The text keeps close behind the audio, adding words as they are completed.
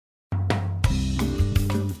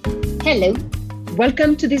Hello.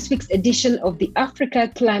 Welcome to this week's edition of the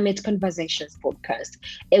Africa Climate Conversations podcast,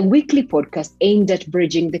 a weekly podcast aimed at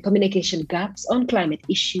bridging the communication gaps on climate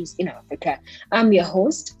issues in Africa. I'm your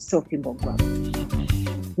host, Sophie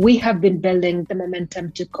Mbongwa. We have been building the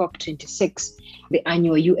momentum to COP26, the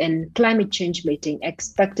annual UN climate change meeting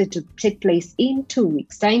expected to take place in 2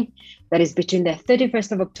 weeks' time. That is between the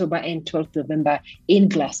 31st of October and 12th November in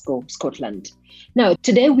Glasgow, Scotland. Now,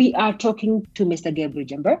 today we are talking to Mr. Gabriel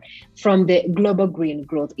Jember from the Global Green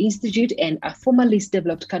Growth Institute and a former least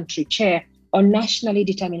developed country chair on nationally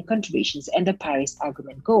determined contributions and the Paris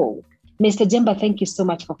Agreement goal. Mr. Jember, thank you so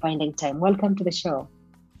much for finding time. Welcome to the show.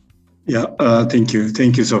 Yeah, thank you.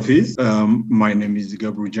 Thank you, Sophie. My name is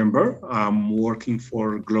Gabriel Jember. I'm working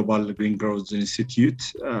for Global Green Growth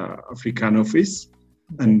Institute, African office,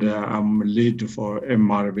 and I'm lead for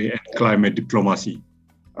MRV and climate diplomacy.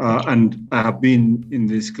 And I have been in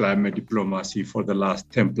this climate diplomacy for the last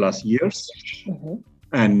 10 plus years. Mm-hmm.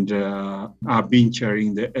 And I've been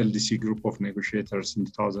chairing the LDC group of negotiators in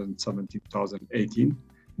 2017, 2018.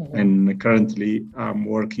 Mm-hmm. And currently I'm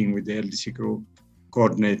working with the LDC group,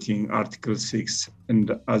 coordinating Article 6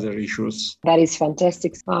 and other issues. That is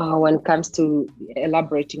fantastic when it comes to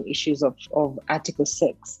elaborating issues of Article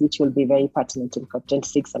 6, which will be very pertinent in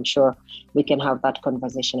COP26. I'm sure we can have that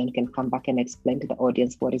conversation and can come back and explain to the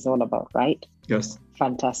audience what it's all about, right? Yes.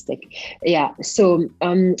 Fantastic. Yeah, so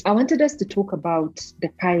I wanted us to talk about the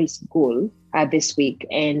Paris goal this week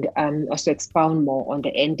and also expound more on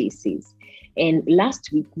the NDCs. And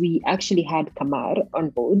last week, we actually had Kamar on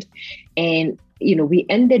board, and we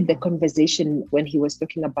ended the conversation when he was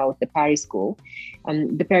talking about the Paris goal.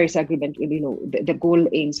 The Paris Agreement, the goal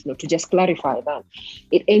aims, to just clarify that,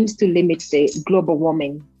 it aims to limit the global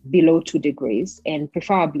warming below 2 degrees and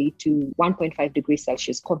preferably to 1.5 degrees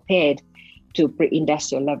Celsius compared to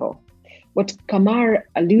pre-industrial level. What Kamar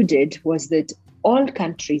alluded was that all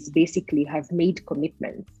countries basically have made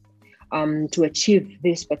commitments to achieve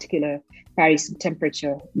this particular Paris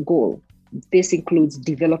temperature goal. This includes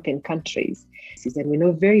developing countries. And we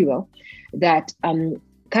know very well that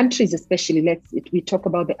countries, especially, we talk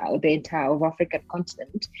about the entire of African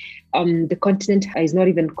continent. The continent is not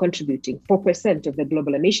even contributing 4% of the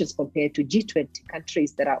global emissions compared to G20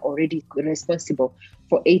 countries that are already responsible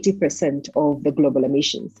for 80% of the global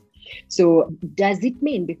emissions. So does it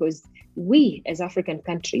mean, because we as African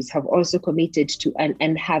countries have also committed to,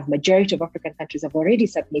 and have majority of African countries have already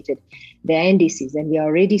submitted their NDCs, and we are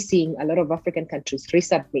already seeing a lot of African countries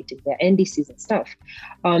resubmitting their NDCs and stuff.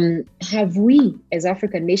 Have we as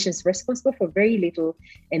African nations responsible for very little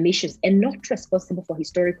emissions and not responsible for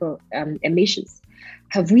historical emissions?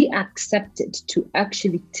 Have we accepted to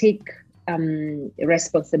actually take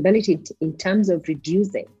responsibility in terms of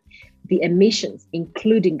reducing the emissions,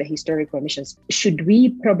 including the historical emissions? Should we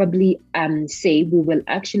probably say we will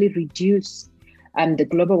actually reduce the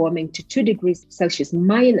global warming to 2 degrees Celsius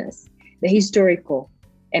minus the historical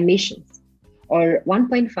emissions, or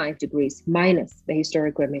 1.5 degrees minus the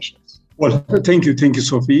historical emissions? Well, thank you,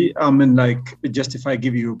 Sophie. Just if I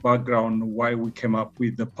give you a background why we came up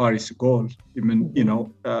with the Paris goal,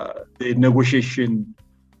 the negotiation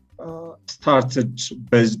started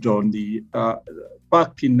based on the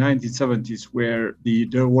back in 1970s, where the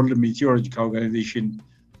World Meteorological Organization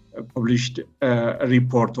published a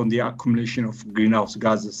report on the accumulation of greenhouse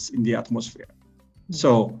gases in the atmosphere. Mm-hmm.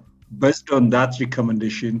 So based on that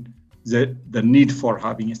recommendation, the need for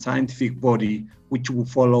having a scientific body which will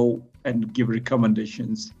follow and give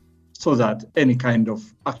recommendations so that any kind of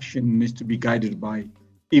action needs to be guided by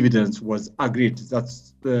evidence was agreed.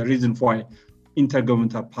 That's the reason why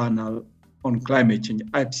Intergovernmental Panel on Climate Change,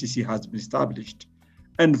 IPCC, has been established.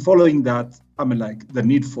 And following that, the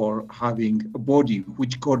need for having a body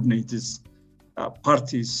which coordinates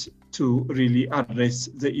parties to really address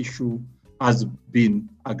the issue has been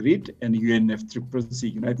agreed, and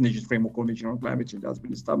UNFCCC, United Nations Framework Convention on Climate Change, has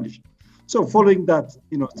been established. So following that,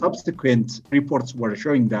 subsequent reports were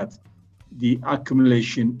showing that the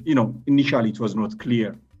accumulation, initially it was not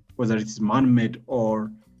clear whether it's man-made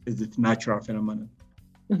or is it natural phenomenon.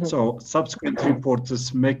 Mm-hmm. So subsequent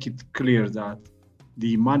reports make it clear that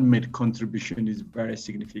the man-made contribution is very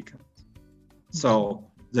significant. So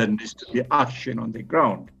there needs to be action on the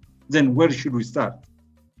ground. Then where should we start?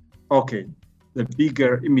 Okay, the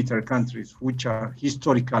bigger emitter countries, which are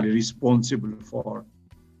historically responsible for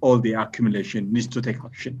all the accumulation, needs to take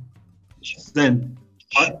action. Sure. Then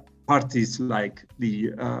parties like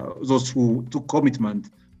those who took commitment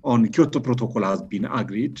on Kyoto Protocol has been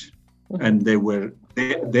agreed, mm-hmm. and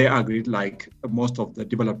they agreed, like most of the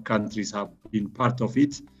developed countries have been part of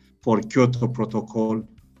it, for Kyoto Protocol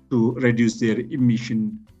to reduce their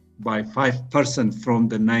emission by 5% from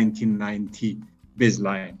the 1990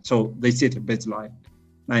 baseline. So they set a baseline,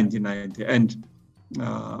 1990. And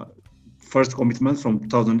first commitment from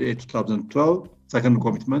 2008 to 2012, second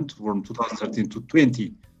commitment from 2013 to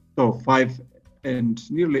 20. So 5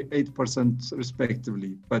 and nearly 8%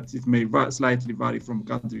 respectively, but it may slightly vary from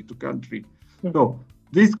country to country. So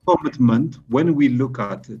this commitment, when we look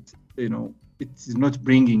at it, it is not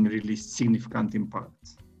bringing really significant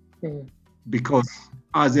impact because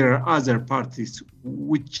other parties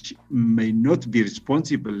which may not be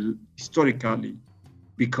responsible historically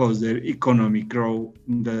because their economy grow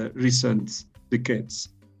in the recent decades.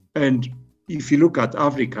 And if you look at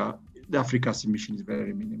Africa, Africa's emission is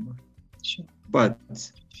very minimal. Sure. But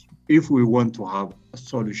if we want to have a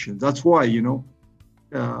solution, that's why,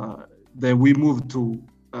 then we moved to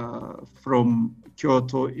from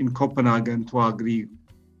Kyoto in Copenhagen to agree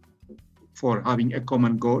for having a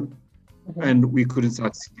common goal. And we couldn't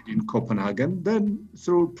succeed in Copenhagen. Then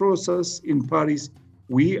through process in Paris,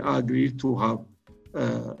 we agreed to have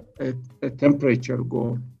a temperature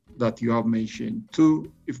goal that you have mentioned,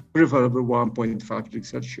 if preferable 1.5 degrees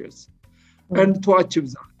Celsius. And to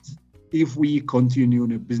achieve that, if we continue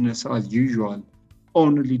in a business as usual,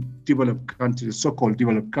 only developed countries, so-called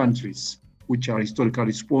developed countries, which are historically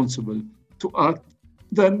responsible to act,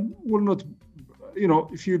 then will not,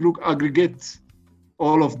 if you look aggregate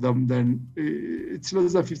all of them, then it's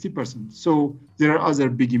less than 50%. So there are other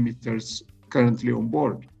big emitters currently on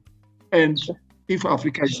board. And if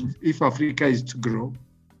Africa is to grow,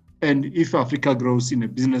 and if Africa grows in a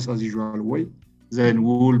business as usual way, then we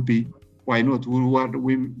will be, why not?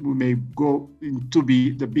 We may go to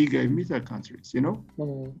be the bigger emitter countries,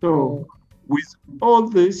 So with all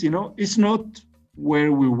this, it's not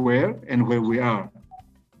where we were and where we are.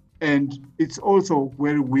 And it's also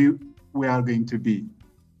where we are going to be,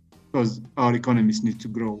 because our economies need to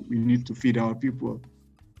grow. We need to feed our people.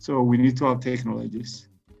 So we need to have technologies.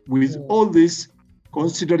 With all this,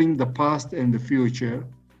 considering the past and the future,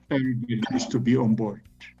 everybody needs to be on board.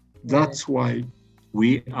 That's why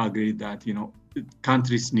we agree that,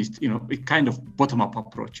 countries need, a kind of bottom-up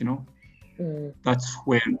approach, That's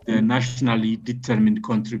where the nationally determined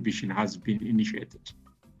contribution has been initiated.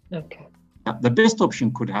 Okay. The best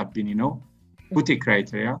option could have been, put a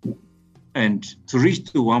criteria and to reach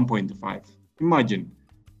to 1.5. Imagine,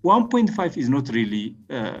 1.5 is not really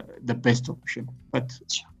the best option, but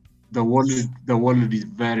the world is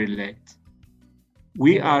very late.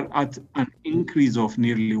 We are at an increase of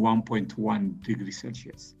nearly 1.1 degrees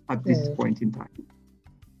Celsius at this point in time.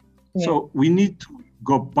 Yeah. So we need to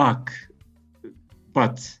go back,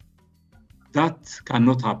 but that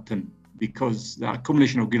cannot happen because the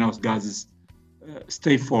accumulation of greenhouse gases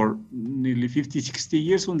stay for nearly 50, 60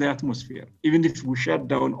 years on the atmosphere. Even if we shut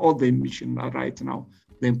down all the emission right now,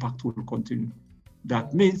 the impact will continue.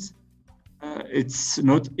 That means it's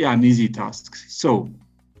not an easy task. So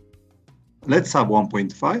let's have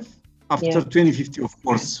 1.5. After 2050, of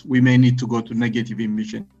course, we may need to go to negative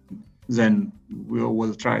emission. Then we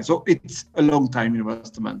will try. So it's a long time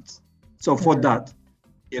investment. So for that,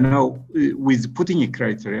 with putting a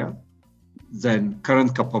criteria, then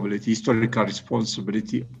current capability, historical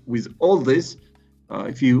responsibility, with all this,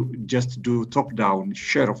 if you just do top-down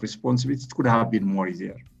share of responsibility, it could have been more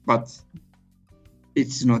easier. But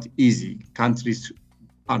it's not easy. Countries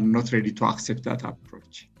are not ready to accept that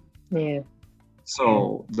approach. Yeah.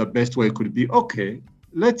 So the best way could be, okay,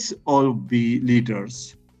 let's all be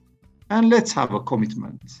leaders and let's have a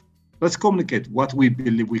commitment. Let's communicate what we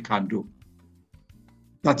believe we can do.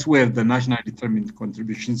 That's where the nationally determined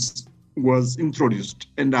contributions was introduced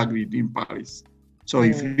and agreed in Paris. So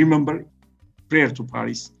if you remember, prior to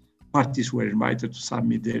Paris, parties were invited to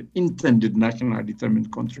submit their intended nationally determined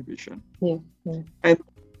contribution. And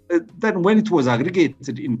then when it was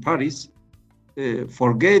aggregated in Paris,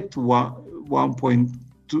 forget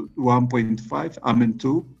 1.5,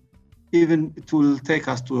 2, even it will take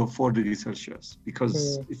us to 4 degrees Celsius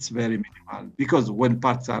because it's very minimal. Because when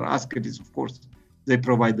parts are asked, is of course, they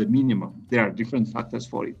provide the minimum. There are different factors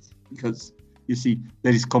for it because you see,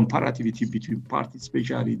 there is comparativity between parties,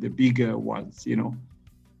 especially the bigger ones,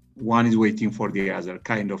 one is waiting for the other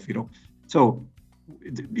kind of, So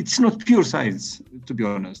it's not pure science, to be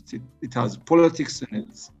honest. It has politics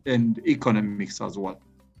and economics as well.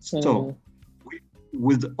 So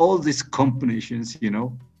with all these combinations,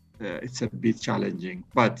 it's a bit challenging.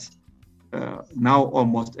 But now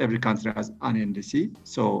almost every country has an NDC.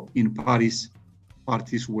 So in Paris,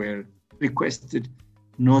 parties were requested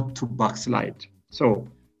not to backslide. So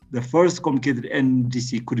the first communicated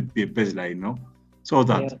NDC could be a baseline, so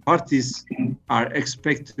that parties are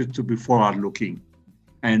expected to be forward-looking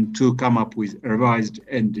and to come up with a revised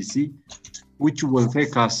NDC, which will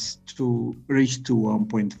take us to reach to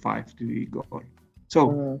 1.5 degree goal.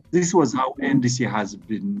 So this was how NDC has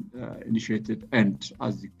been initiated. And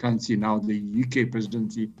as you can see now, the UK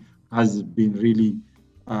presidency has been really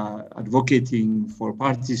advocating for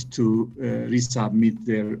parties to resubmit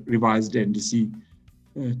their revised NDC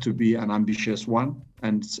to be an ambitious one.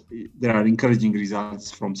 And there are encouraging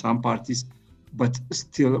results from some parties, but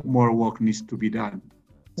still more work needs to be done.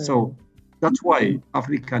 So that's why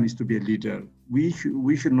Africa needs to be a leader. We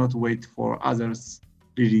should not wait for others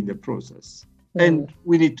leading the process. And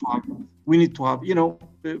we need to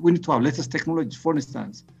have latest technology. For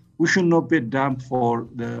instance, we should not be damned for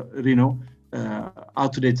the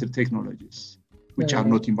outdated technologies, which are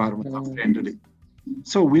not environmental friendly.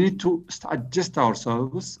 So we need to adjust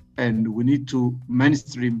ourselves, and we need to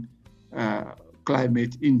mainstream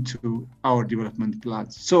climate into our development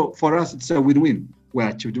plans. So for us, it's a win-win. We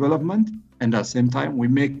achieve development, and at the same time, we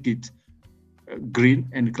make it green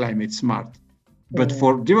and climate smart. But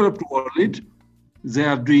for developed world, they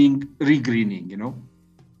are doing regreening,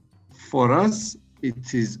 For us,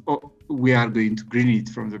 it is, we are going to green it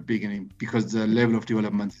from the beginning because the level of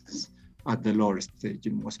development is at the lower stage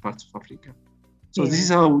in most parts of Africa. So this is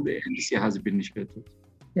how the NDC has been initiated.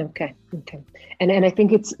 Okay. And I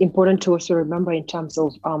think it's important to also remember in terms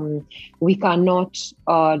of we cannot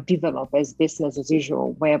develop as business as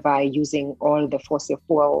usual, whereby using all the fossil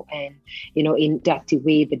fuel and, in that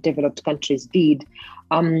way the developed countries did.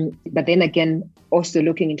 But then again, also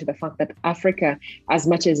looking into the fact that Africa, as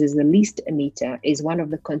much as is the least emitter, is one of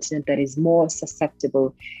the continents that is more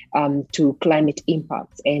susceptible to climate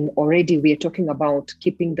impacts. And already we are talking about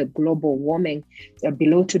keeping the global warming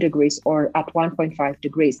below 2 degrees or at 1.5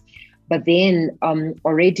 degrees. But then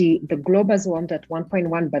already the globe has warmed at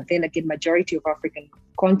 1.1, but then again, majority of African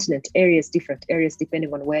continent areas, different areas,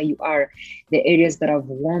 depending on where you are, the areas that have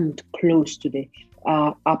warmed close to the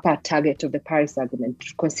upper target of the Paris Agreement,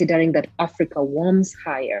 considering that Africa warms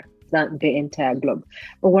higher than the entire globe.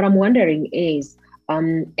 But what I'm wondering is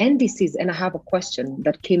NDCs, and I have a question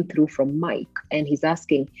that came through from Mike, and he's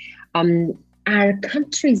asking, are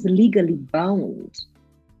countries legally bound,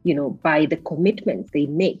 by the commitments they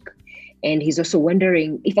make? And he's also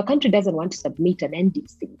wondering, if a country doesn't want to submit an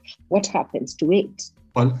NDC, what happens to it?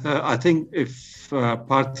 Well, I think if a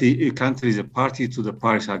country is a party to the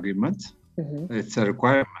Paris Agreement, it's a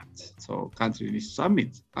requirement. So country needs to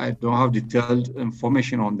submit. I don't have detailed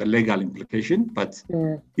information on the legal implication, but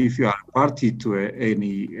if you are a party to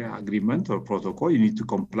any agreement or protocol, you need to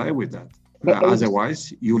comply with that.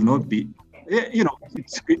 Otherwise, you will not be.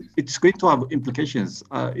 It's going to have implications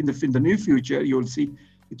in the near future. You will see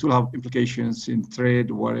it will have implications in trade,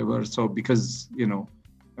 whatever. So because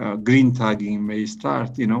green tagging may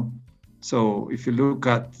start. So if you look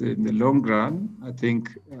at in the long run, I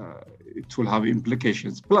think it will have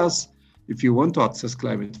implications. Plus, if you want to access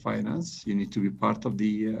climate finance, you need to be part of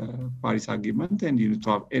the Paris Agreement, and you need to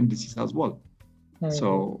have NDCs as well.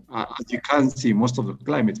 So as you can see, most of the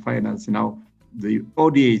climate finance now, the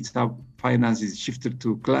ODA finance is shifted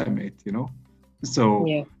to climate,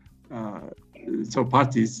 So, so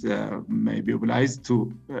parties may be obliged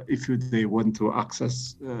to, if they want to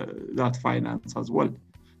access that finance as well.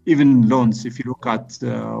 Even loans, if you look at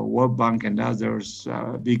World Bank and others,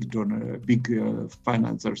 big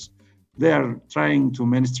financiers, they are trying to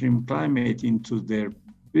mainstream climate into their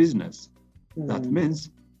business. That means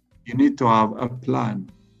you need to have a plan,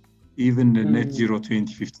 even the Net Zero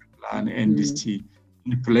 2050 plan, NDC,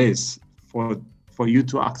 in place for you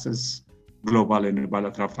to access global and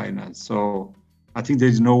bilateral finance. So I think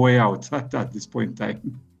there's no way out at this point in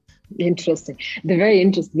time. Interesting. They're very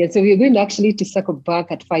interesting. And so we're going actually to circle back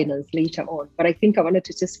at finance later on. But I think I wanted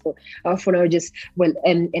to just for now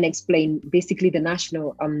and explain basically the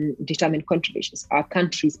national determined contributions, our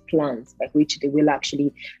country's plans by which they will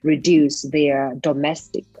actually reduce their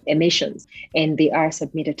domestic emissions, and they are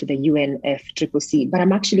submitted to the UNFCCC. But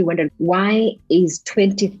I'm actually wondering, why is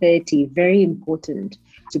 2030 very important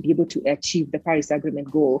to be able to achieve the Paris Agreement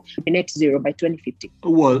goal, net zero by 2050?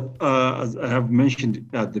 Well, as I have mentioned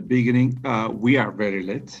at the beginning, we are very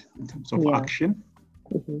late in terms of action.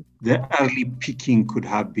 The early picking could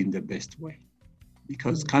have been the best way,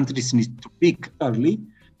 because countries need to pick early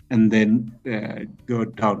and then go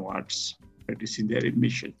downwards, reducing their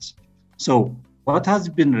emissions. So what has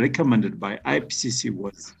been recommended by IPCC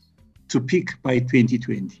was to pick by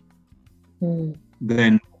 2020,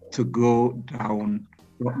 then to go down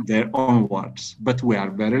there onwards, but we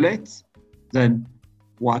are very late. Then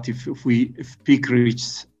what if peak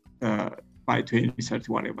reaches by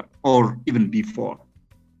 2030, whatever, or even before,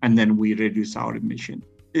 and then we reduce our emission?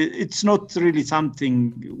 it's not really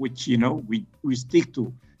something which, we stick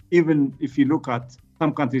to. Even if you look at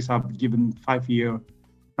some countries have given 5-year,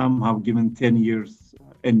 some have given 10 years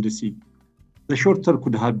NDC. The short term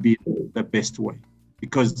could have been the best way,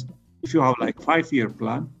 because if you have like 5-year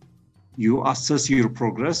plan, you assess your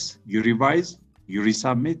progress, you revise, you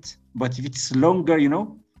resubmit. But if it's longer, you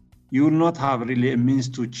will not have really a means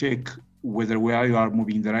to check whether where you are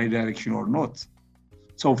moving in the right direction or not.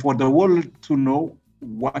 So for the world to know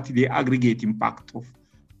what the aggregate impact of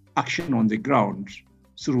action on the ground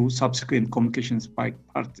through subsequent communications by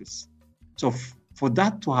parties. So for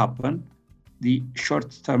that to happen, the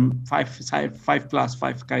short-term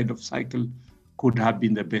 5+5 kind of cycle could have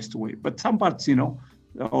been the best way. But some parts,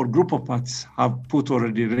 or group of parties have put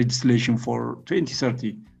already legislation for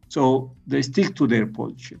 2030. So they stick to their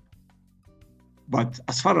position. But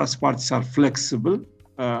as far as parties are flexible,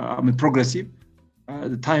 progressive,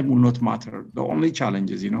 the time will not matter. The only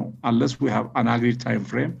challenge is, unless we have an agreed time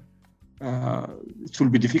frame, it will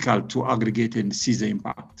be difficult to aggregate and see the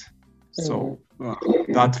impact. So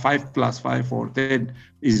that 5+5 or 10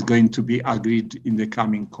 is going to be agreed in the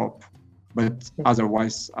coming COP. But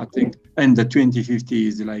otherwise, I think, and the 2050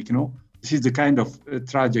 is like, this is the kind of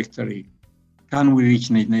trajectory. Can we reach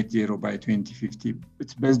net zero by 2050?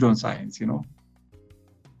 It's based on science,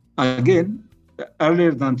 Again,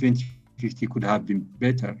 earlier than 2050 could have been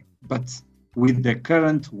better, but with the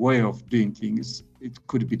current way of doing things, it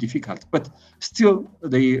could be difficult. But still,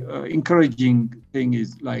 the encouraging thing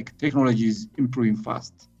is like technology is improving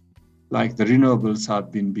fast. Like the renewables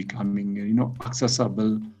have been becoming,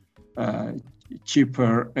 accessible,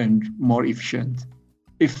 cheaper, and more efficient.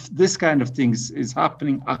 If this kind of things is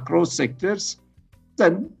happening across sectors,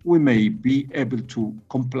 then we may be able to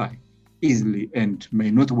comply easily and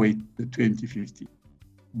may not wait the 2050.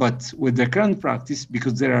 But with the current practice,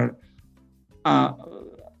 because there are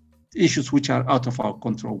issues which are out of our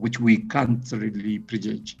control, which we can't really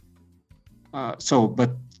prejudge.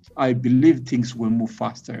 But I believe things will move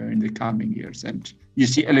faster in the coming years. And you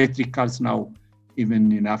see electric cars now,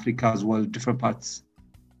 even in Africa as well, different parts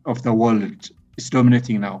of the world, it's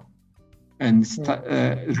dominating now. And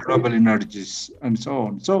renewable energies and so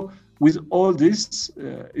on. So with all this,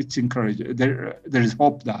 it's encouraging. There is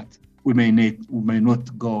hope that we may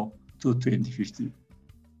not go to 2050.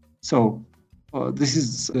 So this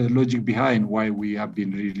is the logic behind why we have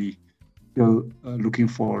been really still looking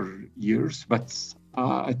for years. But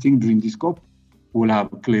I think during this COP, we'll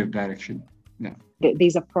have a clear direction. Yeah.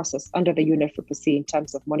 There's a process under the UNFCCC in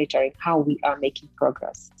terms of monitoring how we are making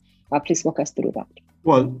progress. Please walk us through that.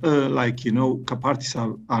 Well, parties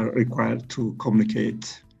are required to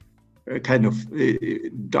communicate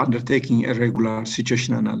undertaking a regular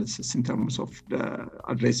situation analysis in terms of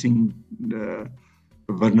addressing the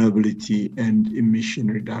vulnerability and emission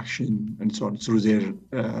reduction and so on through their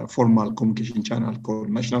formal communication channel called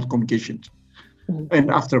National Communications. Mm-hmm. And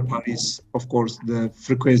after Paris, of course, the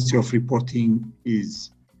frequency of reporting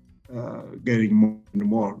is getting more and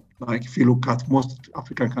more. Like if you look at most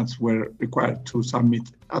African countries were required to submit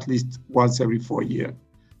at least once every 4 years,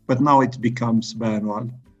 but now it becomes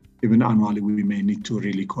biannual. Even annually, we may need to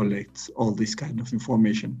really collect all this kind of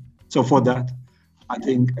information. So for that, I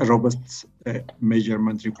think a robust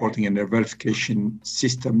measurement reporting and a verification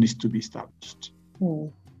system needs to be established.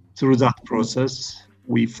 Mm. Through that process,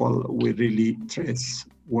 we really trace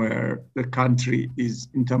where the country is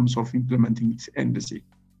in terms of implementing its NDC.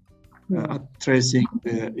 Tracing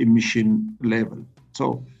the emission level.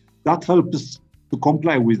 So that helps to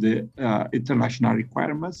comply with the international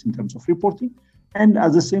requirements in terms of reporting. And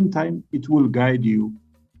at the same time, it will guide you,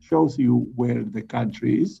 shows you where the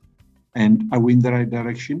country is and are we in the right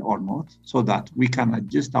direction or not, so that we can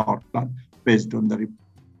adjust our plan based on the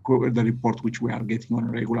report which we are getting on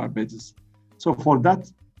a regular basis. So for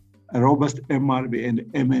that, a robust MRB and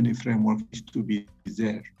MNE framework is to be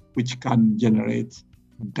there, which can generate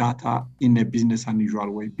data in a business as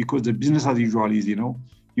usual way, because the business as usual is,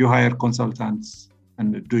 you hire consultants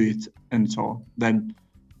and do it and so on. Then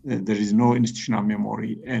there is no institutional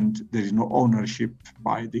memory and there is no ownership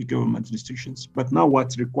by the government institutions. But now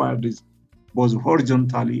what's required is both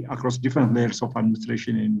horizontally across different layers of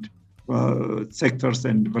administration and sectors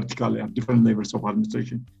and vertically at different levels of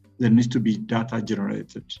administration, there needs to be data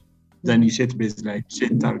generated. Then you set baseline,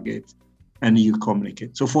 set target, and you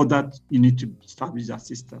communicate. So for that, you need to establish a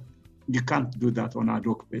system. You can't do that on ad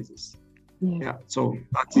hoc basis. Yeah. So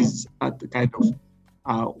that is at the kind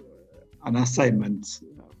of an assignment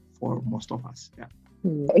for most of us. Yeah.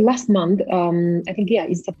 Last month, I think,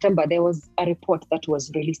 in September, there was a report that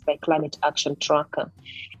was released by Climate Action Tracker,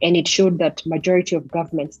 and it showed that majority of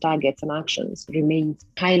government's targets and actions remains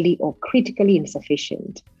highly or critically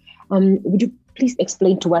insufficient. Would you please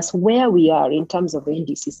explain to us where we are in terms of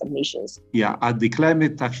NDC submissions? Yeah, at the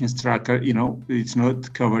Climate Action Tracker, it's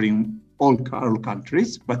not covering all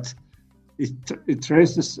countries, but it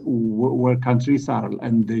traces where countries are,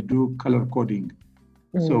 and they do color coding.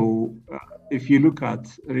 So if you look at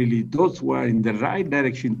really those who are in the right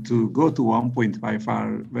direction to go to 1.5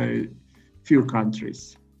 are very few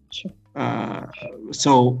countries. Sure.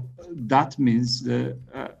 So that means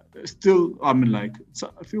still,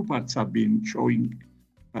 a few parts have been showing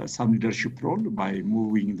some leadership role by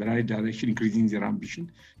moving in the right direction, increasing their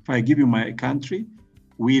ambition. If I give you my country,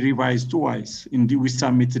 we revised twice. We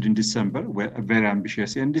submitted in December a very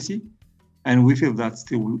ambitious NDC, and we feel that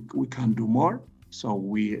still we can do more. So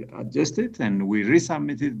we adjusted and we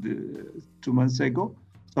resubmitted 2 months ago.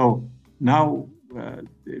 So now,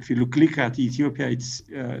 if you click at Ethiopia, it's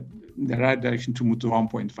in the right direction to move to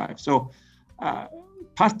 1.5. So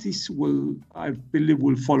parties I believe,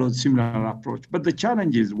 will follow a similar approach. But the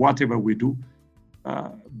challenge is, whatever we do,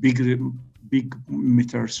 big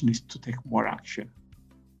emitters need to take more action.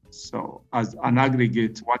 So as an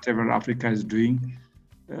aggregate, whatever Africa is doing,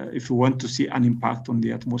 if we want to see an impact on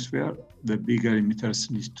the atmosphere, the bigger emitters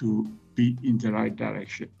need to be in the right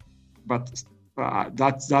direction. But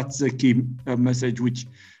that's the key message which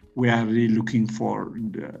we are really looking for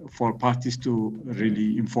parties to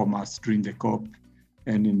really inform us during the COP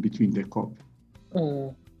and in between the COP.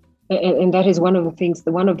 And that is one of the things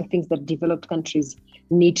that developed countries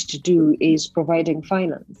need to do is providing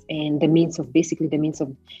finance and the means of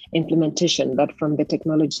implementation, that from the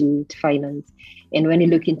technology to finance. And when you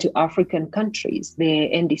look into African countries, the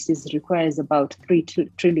NDCs requires about $3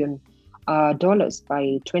 trillion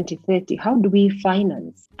by 2030. How do we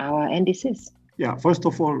finance our NDCs? Yeah, first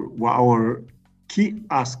of all, our key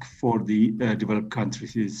ask for the developed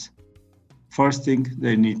countries is, first thing,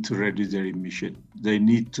 they need to reduce their emission. They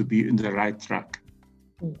need to be in the right track.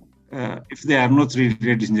 If they are not really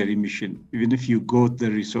reducing their emission, even if you got the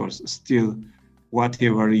resource, still,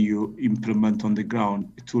 whatever you implement on the ground,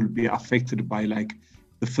 it will be affected by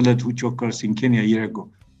the flood which occurs in Kenya a year ago.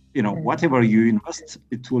 Whatever you invest,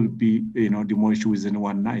 it will be, demolished within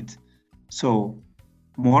one night. So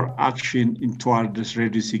more action towards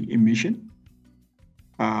reducing emission.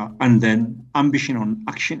 And then ambition on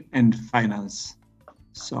action and finance.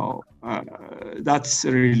 So that's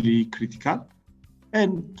really critical.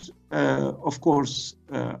 And of course,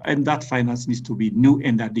 and that finance needs to be new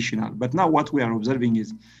and additional. But now what we are observing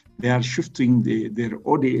is they are shifting their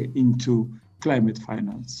ODA into climate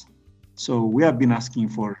finance. So we have been asking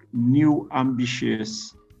for new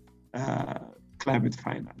ambitious climate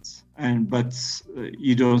finance, but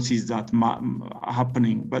you don't see that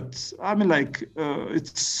happening. But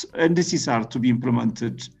it's NDCs are to be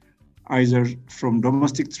implemented either from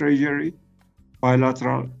domestic treasury,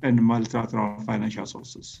 bilateral and multilateral financial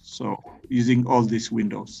sources. So using all these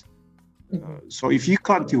windows. So if you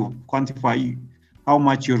can't quantify how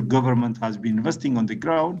much your government has been investing on the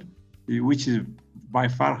ground, which is by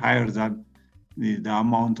far higher than the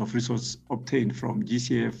amount of resource obtained from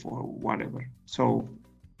GCF or whatever. So,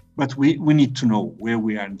 but we need to know where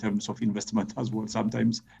we are in terms of investment as well.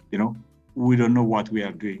 Sometimes, we don't know what we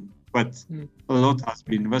are doing, but a lot has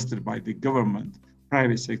been invested by the government,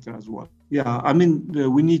 private sector as well. Yeah,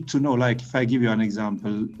 we need to know, if I give you an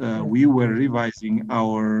example, we were revising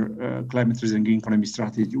our climate resilient green economy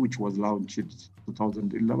strategy, which was launched in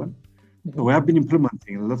 2011. So we have been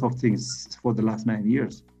implementing a lot of things for the last 9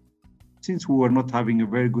 years. Since we were not having a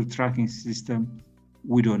very good tracking system,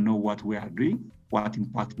 we don't know what we are doing, what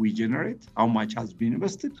impact we generate, how much has been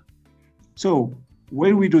invested. So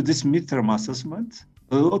when we do this midterm assessment,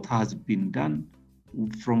 a lot has been done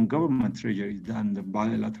from government treasury than the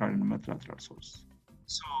bilateral and multilateral source.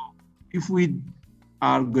 So if we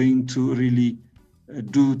are going to really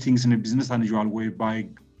do things in a business unusual way by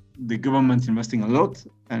the government investing a lot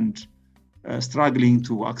and struggling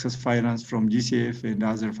to access finance from GCF and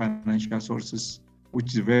other financial sources,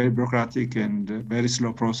 which is very bureaucratic and very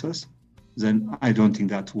slow process, then I don't think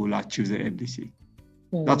that will achieve the NDC.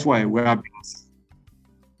 That's why we are to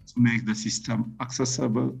make the system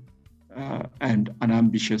accessible and an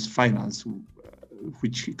ambitious finance,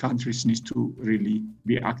 which countries need to really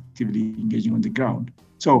be actively engaging on the ground.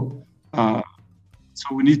 So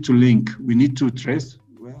we need to link, we need to trace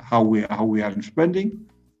how we are spending,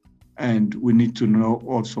 and we need to know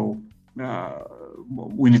also,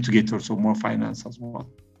 we need to get also more finance as well.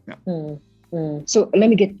 Yeah. So let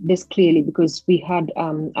me get this clearly, because we had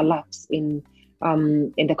a lapse in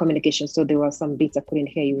the communication. So there were some bits I couldn't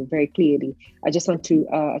hear you very clearly. I just want to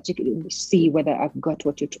see whether I've got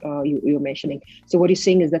what you're mentioning. So what you're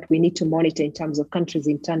saying is that we need to monitor in terms of countries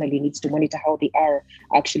internally needs to monitor how they are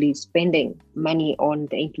actually spending money on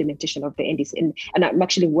the implementation of the NDC. And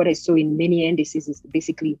actually what I saw in many NDCs is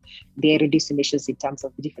basically they reduce emissions in terms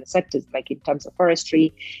of different sectors, like in terms of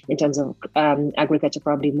forestry, in terms of agriculture,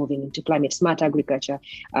 probably moving into climate smart agriculture,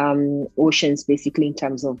 oceans, basically in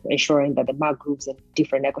terms of ensuring that the mangroves and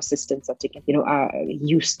different ecosystems are taken, are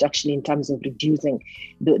used actually in terms of reducing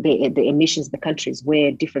the emissions of the countries,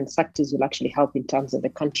 where different sectors will actually help in terms of the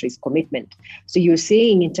country's commitment. So you're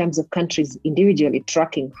saying in terms of countries individually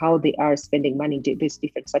tracking how they are spending money in these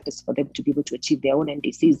different sectors for them to be able to achieve their own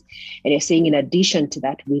NDCs. And you're saying in addition to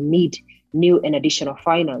that, we need new and additional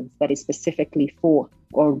finance that is specifically for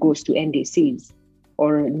or goes to NDCs,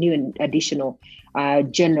 or new and additional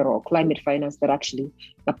general climate finance, that actually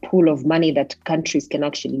a pool of money that countries can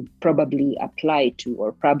actually probably apply to,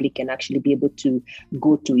 or probably can actually be able to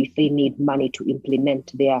go to if they need money to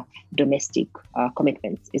implement their domestic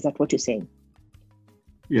commitments. Is that what you're saying?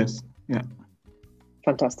 Yes. Yeah.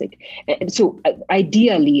 Fantastic. And so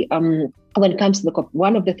ideally, when it comes to the COP,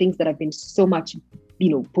 one of the things that have been so much,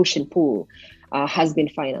 push and pull has been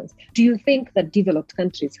finance. Do you think that developed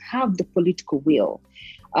countries have the political will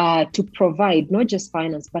to provide not just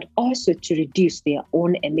finance, but also to reduce their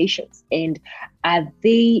own emissions? And are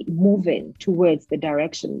they moving towards the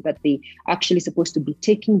direction that they actually supposed to be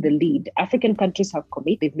taking the lead? African countries have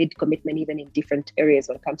they've made commitment even in different areas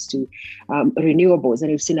when it comes to renewables. And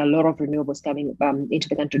we've seen a lot of renewables coming into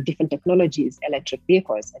the country, different technologies, electric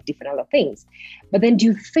vehicles, and different other things. But then do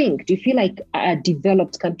you feel like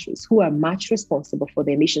developed countries who are much responsible for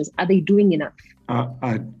the emissions, are they doing enough?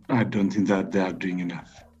 I don't think that they are doing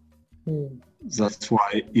enough.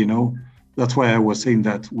 That's why I was saying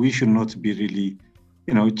that we should not be really,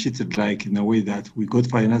 cheated like in a way that we got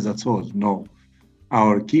finance, that's all. No,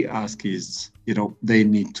 our key ask is, they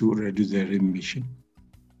need to reduce their emission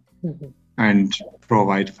and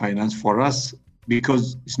provide finance for us,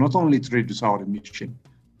 because it's not only to reduce our emission,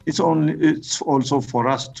 it's also for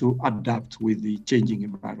us to adapt with the changing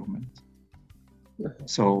environment.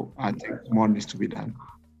 So I think more needs to be done.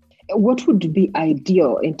 What would be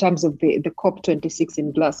ideal in terms of the COP26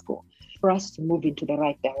 in Glasgow for us to move into the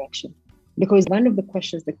right direction? Because one of the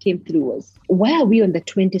questions that came through was, why are we on the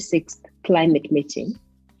 26th climate meeting,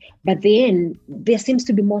 but then there seems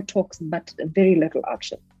to be more talks but very little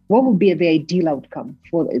action? What would be the ideal outcome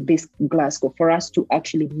for this Glasgow, for us to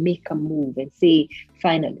actually make a move and say,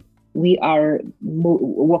 finally, we are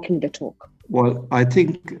walking the talk? Well, I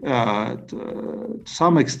think to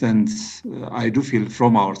some extent, I do feel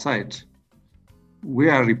from our side, we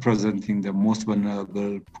are representing the most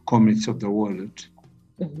vulnerable communities of the world.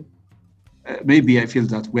 Mm-hmm. Maybe I feel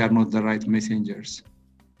that we are not the right messengers,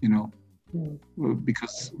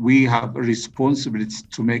 because we have a responsibility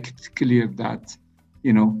to make it clear that,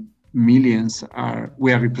 we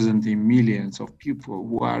are representing millions of people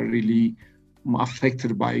who are really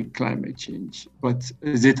affected by climate change. But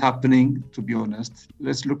is it happening? To be honest,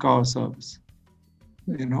 let's look ourselves,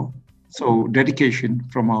 So dedication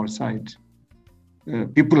from our side.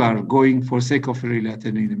 People are going for sake of really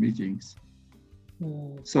attending the meetings.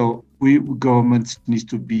 So government needs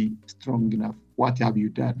to be strong enough. What have you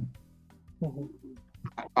done?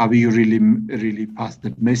 Have you really passed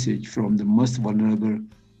the message from the most vulnerable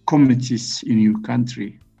communities in your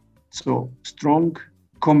country? So strong,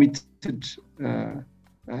 committed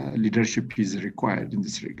leadership is required in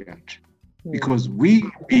this regard, because we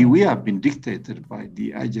have been dictated by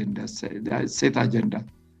the agenda, the set agenda.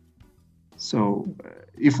 So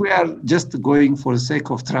if we are just going for the sake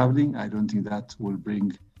of traveling, I don't think that will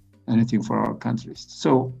bring anything for our countries.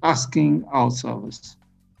 So asking ourselves,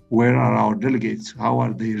 where are our delegates? How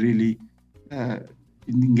are they really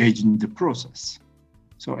engaged in the process?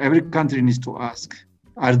 So every country needs to ask,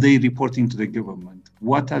 are they reporting to the government?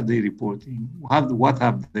 What are they reporting? What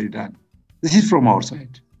have they done? This is from our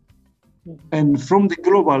side. And from the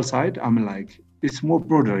global side, I'm like, it's more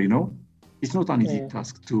broader, It's not an easy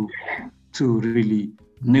task to really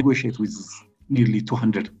negotiate with nearly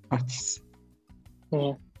 200 parties.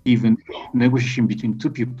 Even negotiation between two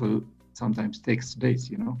people sometimes takes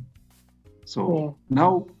days, So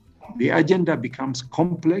now the agenda becomes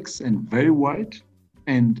complex and very wide,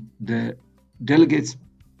 and the delegates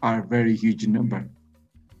are very huge in number.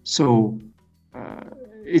 So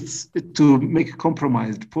it's to make a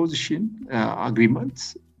compromised position,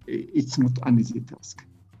 agreements, it's not an easy task.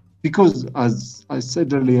 Because as I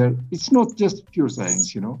said earlier, it's not just pure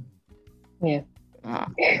science, Yeah. Uh,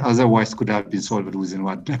 Otherwise, could have been solved within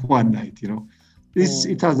one night.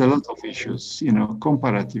 It has a lot of issues.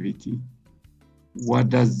 Comparativity. What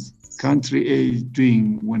does country A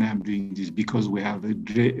doing when I'm doing this? Because we have a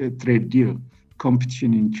trade deal,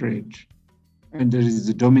 competition in trade, and there is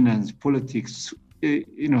the dominance, politics,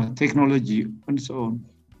 technology, and so on.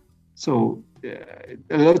 So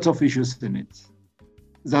a lot of issues in it.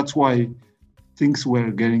 That's why things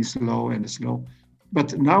were getting slow and slow.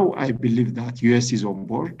 But now I believe that US is on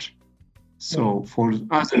board. So for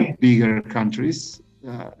other bigger countries,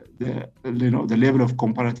 the level of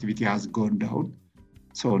comparativity has gone down.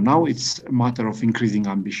 So now it's a matter of increasing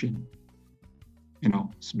ambition,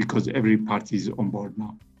 because every party is on board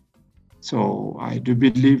now. So I do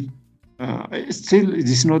believe still it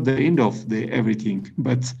is not the end of everything,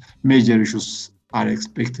 but major issues are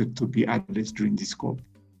expected to be addressed during this COP.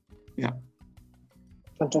 Yeah.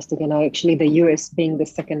 Fantastic. And actually, the US being the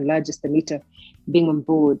second largest emitter, being on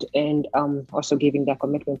board and also giving their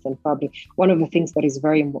commitments and public. One of the things that is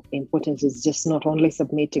very important is just not only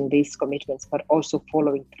submitting these commitments, but also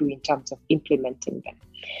following through in terms of implementing them.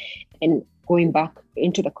 And going back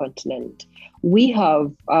into the continent, we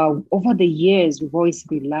have, over the years, we've always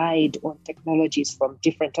relied on technologies from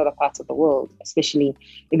different other parts of the world, especially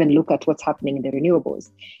even look at what's happening in the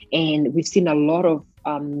renewables. And we've seen a lot of,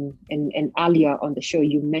 and earlier on the show,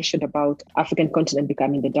 you mentioned about African continent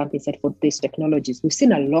becoming the dumping site for these technologies. We've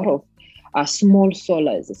seen a lot of small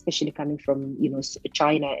solars, especially coming from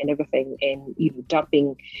China and everything, and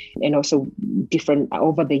dumping, and also different.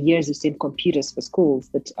 Over the years, we've seen computers for schools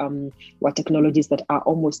that were technologies that are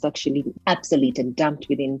almost actually obsolete and dumped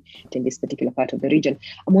in this particular part of the region.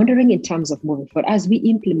 I'm wondering, in terms of moving forward, as we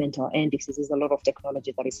implement our NDCs, there's a lot of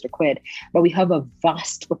technology that is required, but we have a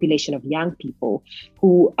vast population of young people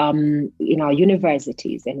who in our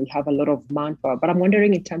universities, and we have a lot of manpower. But I'm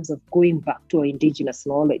wondering, in terms of going back to our indigenous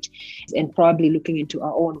knowledge and probably looking into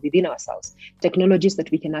our own within ourselves, technologies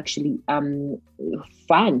that we can actually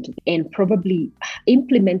fund, and probably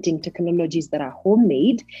implementing technologies that are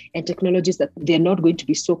homemade and technologies that they're not going to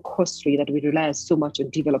be so costly that we rely so much on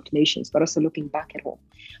developed nations, but also looking back at home.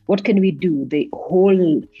 What can we do, the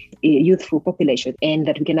whole youthful population, and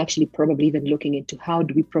that we can actually probably even looking into how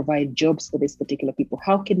do we provide jobs for these particular people?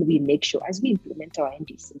 How can we make sure, as we implement our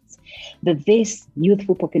NDCs, that this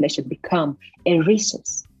youthful population become a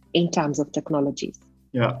resource in terms of technologies?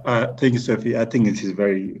 Yeah, thank you, Sophie. I think it is a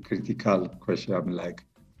very critical question.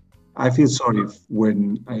 I feel sorry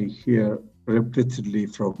when I hear repeatedly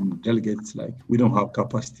from delegates we don't have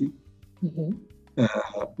capacity. Mm-hmm.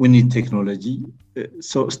 We need technology.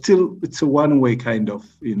 So still, it's a one-way kind of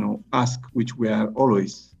ask, which we are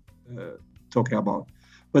always talking about.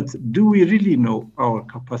 But do we really know our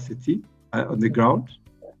capacity on the ground?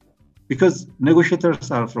 Because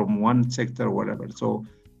negotiators are from one sector or whatever. So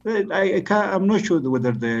I'm not sure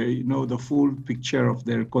whether they know the full picture of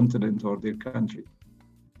their continent or their country.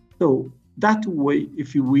 So that way,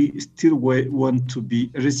 if we still want to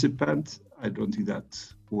be a recipient, I don't think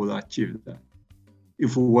that we'll achieve that.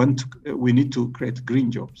 If we want to, we need to create green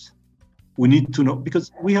jobs. We need to know,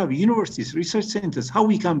 because we have universities, research centers, how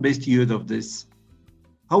we can best use of this,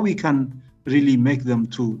 how we can really make them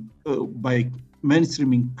to, by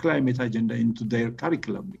mainstreaming climate agenda into their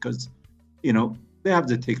curriculum, because, they have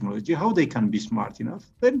the technology, how they can be smart enough.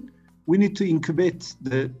 Then we need to incubate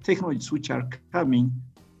the technologies which are coming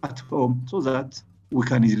at home so that we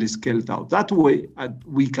can easily scale it out. That way,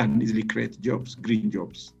 we can easily create jobs, green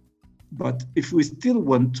jobs. But if we still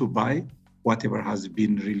want to buy whatever has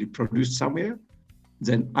been really produced somewhere,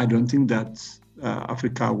 then I don't think that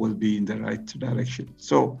Africa will be in the right direction.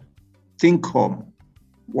 So think home,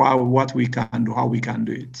 what we can do, how we can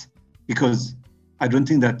do it. Because I don't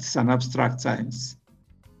think that's an abstract science.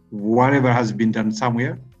 Whatever has been done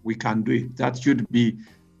somewhere, we can do it. That should be,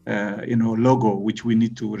 logo, which we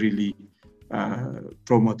need to really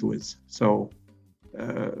promote with. So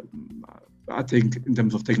I think in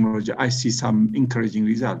terms of technology, I see some encouraging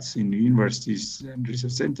results in universities and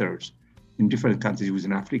research centers in different countries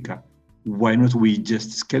within Africa. Why not we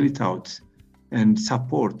just scale it out and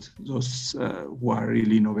support those who are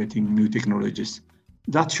really innovating new technologies?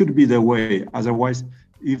 That should be the way. Otherwise,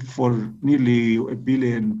 if for nearly 1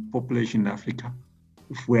 billion population in Africa,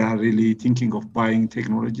 if we are really thinking of buying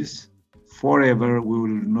technologies, forever we will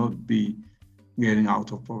not be getting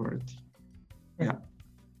out of poverty. Yeah.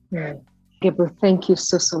 Yeah. Gabriel, thank you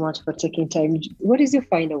so much for taking time. What is your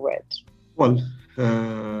final word? Well,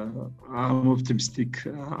 I'm optimistic.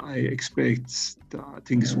 I expect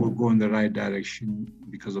things will go in the right direction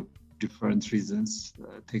because of different reasons.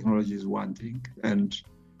 Technology is one thing, and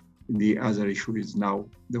The other issue is now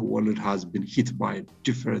the world has been hit by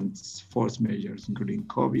different force measures, including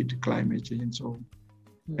COVID, climate change, and so on.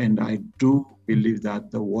 And I do believe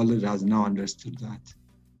that the world has now understood that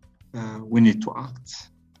we need to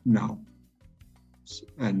act now.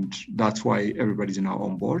 And that's why everybody's now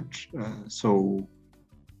on board. So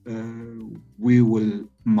we will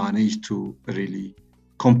manage to really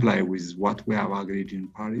comply with what we have agreed in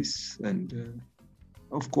Paris. And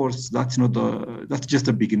of course, that's just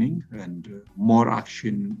the beginning, and more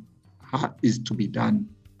action is to be done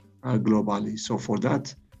globally. So for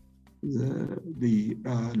that, the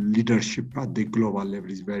leadership at the global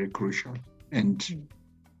level is very crucial, and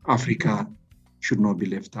Africa should not be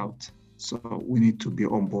left out. So we need to be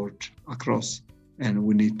on board across, and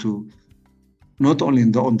we need to not only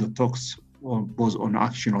on the talks, but on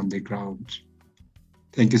action on the ground.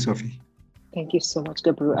 Thank you, Sophie. Thank you so much,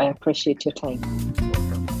 Gabriel. I appreciate your time.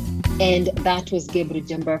 And that was Gabriel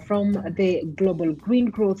Jamba from the Global Green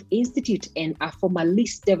Growth Institute and a former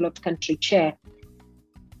least developed country chair.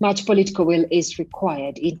 Much political will is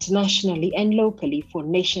required internationally and locally for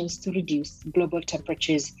nations to reduce global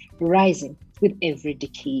temperatures rising with every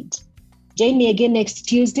decade. Join me again next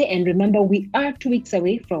Tuesday, and remember, we are 2 weeks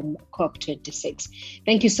away from COP26.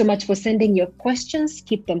 Thank you so much for sending your questions.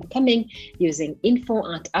 Keep them coming using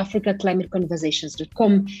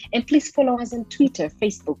info@africaclimateconversations.com, and please follow us on Twitter,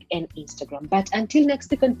 Facebook, and Instagram. But until next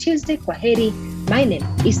week on Tuesday, kwaheri. My name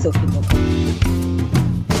is Sophie Mogo.